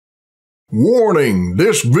Warning,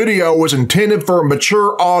 this video is intended for a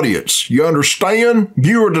mature audience. You understand?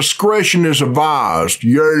 Viewer discretion is advised.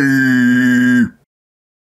 Yay!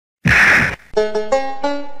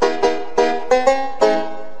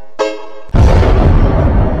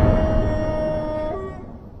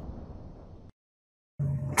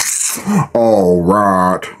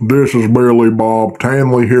 Alright, this is Billy Bob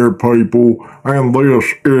Tanley here, people, and this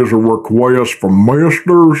is a request from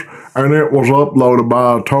Misters, and it was uploaded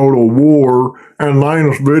by Total War, and the name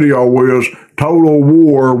of this video is Total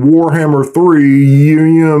War Warhammer 3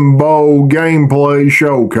 Yuan gameplay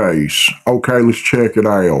showcase. Okay, let's check it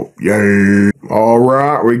out. Yay!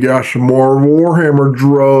 Alright, we got some more Warhammer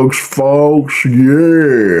drugs, folks.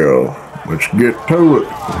 Yeah! Let's get to it.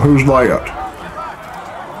 Who's that?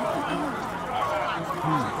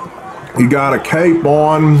 He got a cape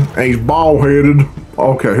on, and he's bald-headed.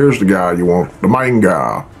 Okay, here's the guy you want, the main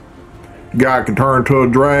guy. The guy can turn into a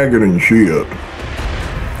dragon and shit.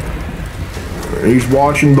 He's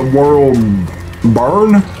watching the world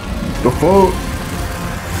burn? The fuck?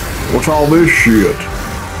 What's all this shit?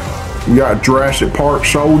 You got Jurassic Park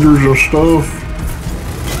soldiers and stuff?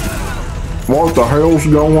 What the hell's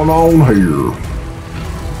going on here?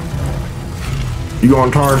 You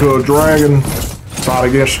gonna turn into a dragon? Fight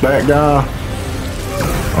against that guy.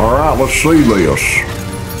 Alright, let's see this.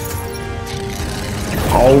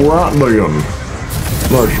 Alright then.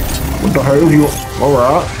 What the hell you...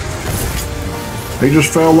 Alright. He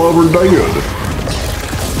just fell over dead.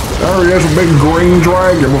 There he is, a big green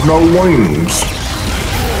dragon with no wings.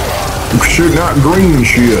 Shooting out green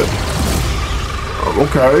shit.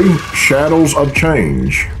 Okay, Shadows of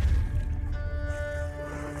Change.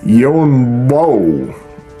 Yuan Bow.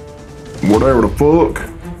 Whatever the fuck.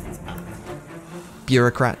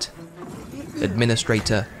 Bureaucrat.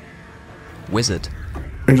 Administrator. Wizard.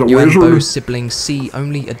 He's a Yuan wizard? Bo's siblings see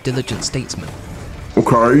only a diligent statesman.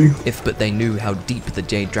 Okay. If but they knew how deep the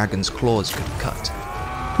Jade Dragon's claws could cut.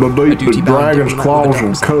 The dragon's claws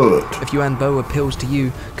will cut. If Yuan Bo appeals to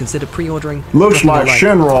you, consider pre-ordering. Looks like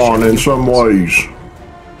Shenron in some ways.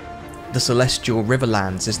 The Celestial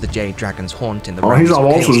Riverlands is the Jade Dragon's haunt in the he's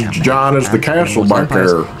almost as giant as the castle back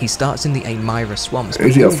there. He starts in the Amira swamps.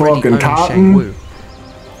 Is he a fucking titan?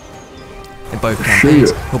 In both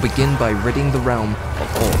campaigns, he'll begin by ridding the realm of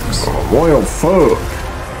orcs. Well, fuck.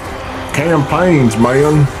 Campaigns,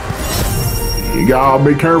 man. You gotta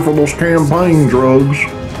be careful of those campaign drugs.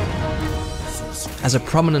 As a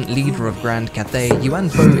prominent leader of Grand Cathay, Yuan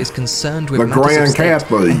Bo is concerned with matters of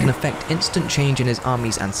state and can affect instant change in his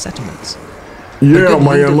armies and settlements. Yeah,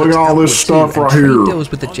 man, look at all this stuff right here.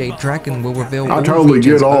 Deals with the Jade Dragon will reveal I totally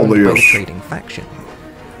get all this. Trading faction.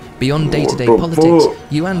 Beyond day-to-day politics,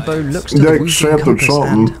 Yuan Bo looks to the Wuxing compass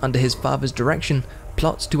and, under his father's direction,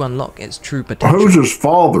 plots to unlock its true potential. Who's his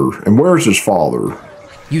father, and where's his father?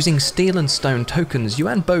 Using steel and stone tokens,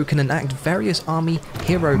 Yuan Bo can enact various army,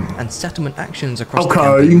 hero, and settlement actions across the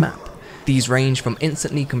campaign map. These range from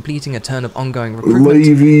instantly completing a turn of ongoing recruitment,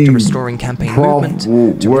 to restoring campaign movement,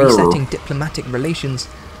 to resetting diplomatic relations,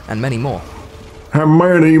 and many more. How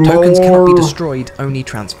many more? Tokens cannot be destroyed, only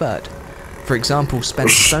transferred. For example,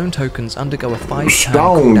 spent stone tokens undergo a 5-turn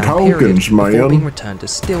cooldown period before being returned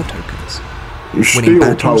as steel tokens. Winning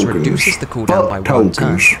battles reduces the cooldown by 1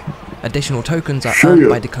 turn. Additional tokens are earned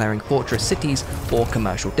by declaring fortress cities or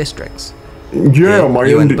commercial districts. Yeah, man,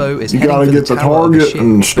 Yuan Bo is you gotta get the target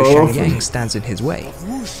and stuff. Shenyang stands in his way.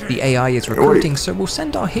 The AI is recruiting, so we'll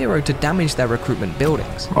send our hero to damage their recruitment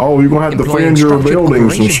buildings. Oh, you're gonna have to defend your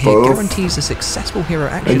buildings and stuff. Guarantees a successful hero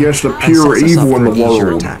action against the pure evil in the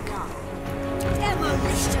world.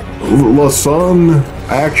 The sun,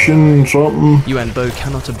 action, something. Yuan Bo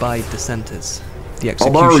cannot abide dissenters. The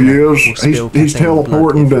oh, there he is. He's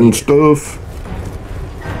teleporting and stuff.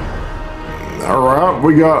 Alright,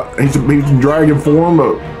 we got... He's in dragon form,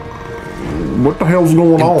 but... What the hell's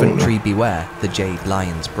going on? Infantry beware the Jade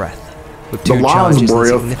Lion's Breath. With 2 charges and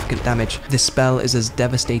significant damage, this spell is as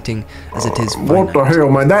devastating as it is finite. What the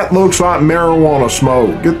hell, man? That looks like marijuana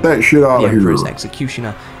smoke. Get that shit out of here. The Emperor's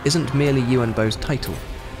Executioner isn't merely Yuan Bo's title.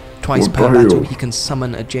 Twice per battle, he can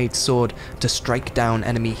summon a Jade Sword to strike down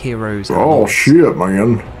enemy heroes. Oh shit,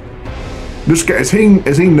 man! This guy is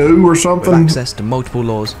he new or something? With access to multiple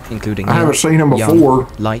laws, including I haven't seen him before.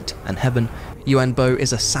 Light and Heaven, Yuan Bo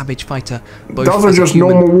is a savage fighter. Both those are just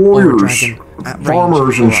normal warriors,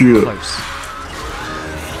 farmers and shit.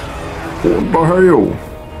 What the hell?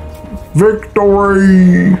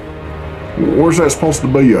 Victory! Where's that supposed to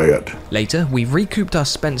be at? Later, we've recouped our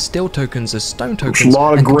spent steel tokens as stone tokens. There's a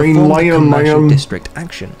lot of green land, man. District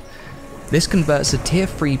action. This converts a Tier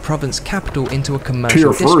 3 province capital into a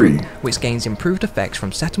commercial district, which gains improved effects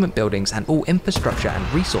from settlement buildings and all infrastructure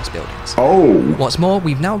and resource buildings. Oh. What's more,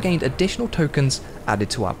 we've now gained additional tokens added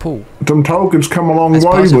to our pool. Them tokens come a long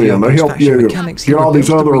way, man. They help you get all these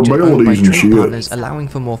other abilities and shit. Partners, allowing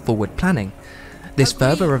for more forward planning. This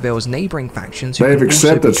further reveals neighbouring factions who They've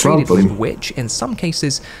accepted something, with, which, in some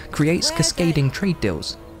cases, creates cascading trade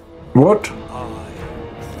deals. What?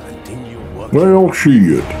 Well,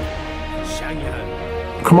 shit.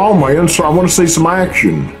 Come on, man, so I want to see some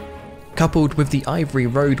action. Coupled with the Ivory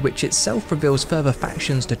Road, which itself reveals further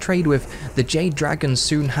factions to trade with, the Jade Dragon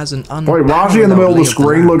soon has an Wait, why is he in the middle of the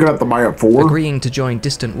screen looking at the map for? Agreeing to join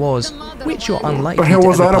distant wars, which you're unlikely the hell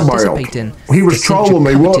was to ever that participate in. He was trolling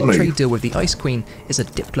me, wasn't he? Trade deal with the Ice Queen is a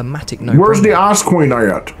diplomatic no. Where's the Ice Queen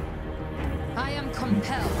at? I am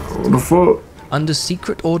compelled. What the fuck? Under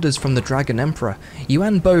secret orders from the Dragon Emperor,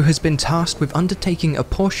 Yuan Bo has been tasked with undertaking a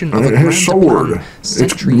portion of a his sword.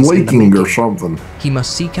 It's leaking or something. He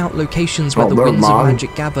must seek out locations where the winds of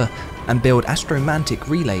magic gather and build astromantic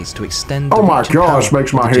relays to extend the oh my gosh,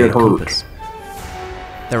 makes my head hurt. Compass.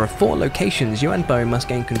 There are 4 locations Yuan Bo must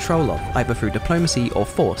gain control of, either through diplomacy or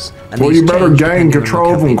force. And well, you better gain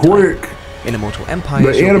control of them quick. In Immortal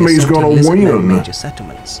Empires, the enemy's gonna win. Major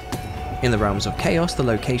settlements. In the realms of chaos, the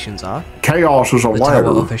locations are Chaos is a the ladder.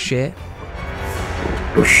 Tower of Hashir,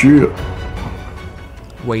 the shit.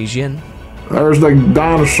 Wei Jin. There's the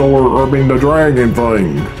dinosaur, the dragon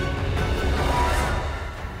thing.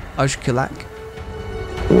 Ujkulak.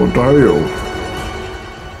 What the hell?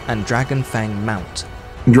 And Dragon Fang Mount.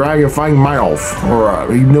 Dragon Fang Mouth.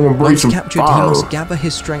 Alright, he's gonna breathe some captured, fire. He must gather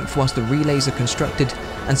his strength whilst the relays are constructed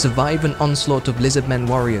and survive an onslaught of lizardmen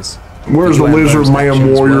warriors. Where's the lizard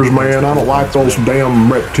man warriors, man? I don't like those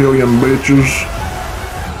damn reptilian bitches.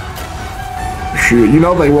 Shit, you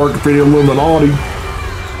know they work for the Illuminati.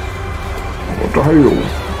 What the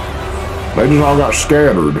hell? They just all got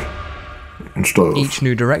scattered and stuff. Each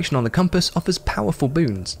new direction on the compass offers powerful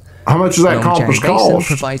boons. How much does that compass cost?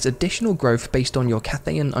 Provides additional growth based on your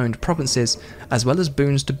Cathayan-owned provinces, as well as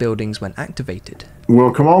boons to buildings when activated.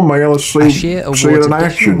 Well, come on, man, let's see it in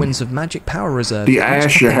action. Winds of magic power reserve the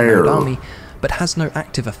Asher hair, army, but has no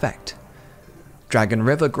active effect. Dragon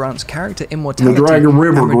River grants character immortality the Dragon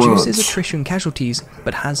River and reduces attrition casualties,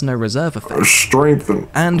 but has no reserve effect. Strengthen.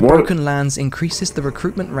 And Broken Lands increases the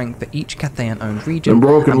recruitment rank for each Cathayan-owned region. And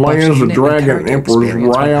Broken Lands, the Dragon Emperor's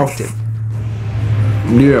wrath.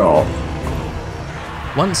 Yeah.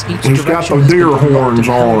 Once each he's got the deer horns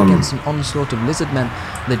on him. Against an onslaught of lizardmen,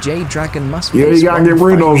 the Jade Dragon must yeah, you gotta get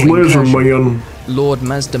rid of those lizard men. Lord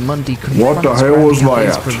Mazdamundi what the hell was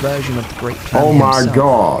that? Perversion of the great plan oh my himself.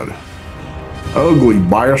 God. Ugly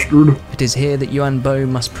bastard. It is here that Yuan Bo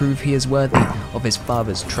must prove he is worthy of his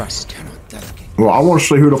father's trust. Well, I want to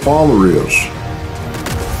see who the father is.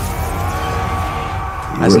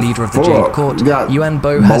 As leader of the Jade Court, Yuan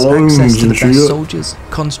Bo has access to the best soldiers,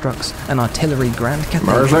 constructs, and artillery Grand Cathay.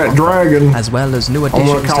 There's that dragon. As well as new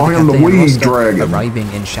additions to the Cathay dragon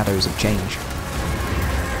arriving in Shadows of Change.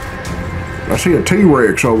 I see a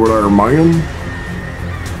T-Rex over there, man.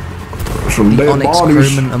 Some dead Onyx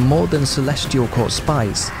bodies. Crewmen are more than Celestial Court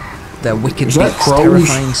spies. Their wicked beaks,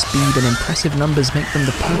 terrifying speed, and impressive numbers make them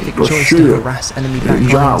the perfect choice to harass enemy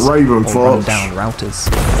backlines or run down routers.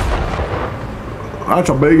 That's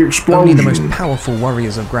a big explosion. Only the most powerful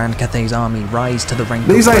warriors of Grand Cathay's army rise to the rank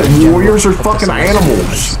These of ain't warriors, they're fucking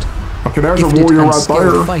animals. Okay, there's a warrior right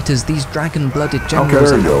there. Fighters, these dragon-blooded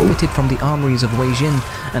generals are outfitted from the armories of Wei Jin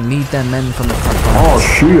and lead their men from the front lines. Oh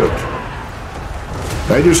shit.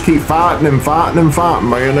 They just keep fighting and fighting and fighting,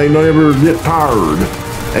 man. They never get tired.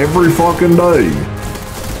 Every fucking day.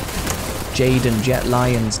 Jade and Jet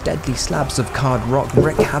Lions, deadly slabs of card rock,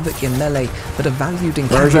 wreak havoc in melee, but are valued in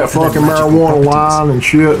there's that fucking marijuana line and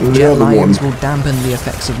shit and Jet the other Lions one. will dampen the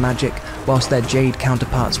effects of magic, whilst their Jade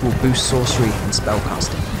counterparts will boost sorcery and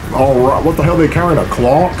spellcasting. Alright, what the hell, they carrying a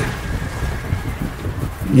clock?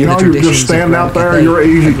 You know, you're just standing out there, you're an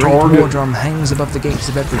easy target. The war drum hangs above the gates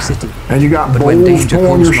of every city. And you got but when danger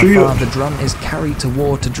calls from afar, the drum is carried to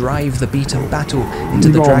war to drive the beat of battle into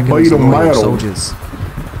the dragon's loyal soldiers.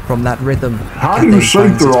 From that rhythm, how do you see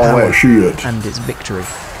through all that shit? And its victory.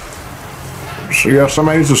 So yeah,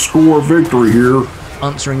 somebody needs to score victory here.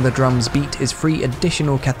 Answering the drum's beat is 3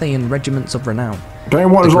 additional Cathayan regiments of renown.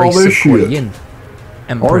 Damn, what is all this shit? Yin,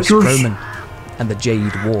 Empress Croman, and the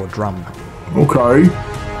Jade War Drum. Okay.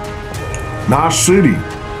 Nice city.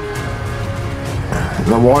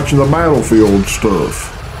 And I'm watching the battlefield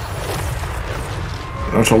stuff.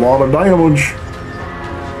 That's a lot of damage.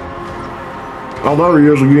 Oh, there he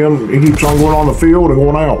is again. He keeps on going on the field and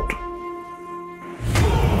going out.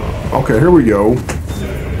 Okay, here we go.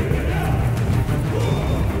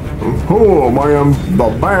 Oh man,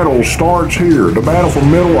 the battle starts here. The battle for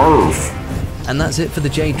Middle Earth. And that's it for the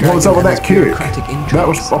Jade Dragon. What's up with that kick? That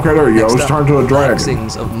was okay. There you go. Let's turn to a dragon.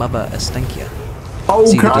 Unboxings of Mother Estenkia.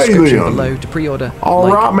 Okay then. Below to pre-order.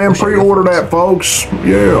 Alright man, pre-order that folks.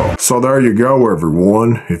 Yeah. So there you go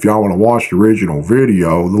everyone. If y'all want to watch the original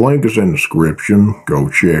video, the link is in the description. Go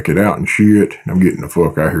check it out and shit. I'm getting the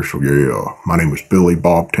fuck out here, so yeah. My name is Billy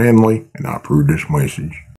Bob Tanley, and I approve this message.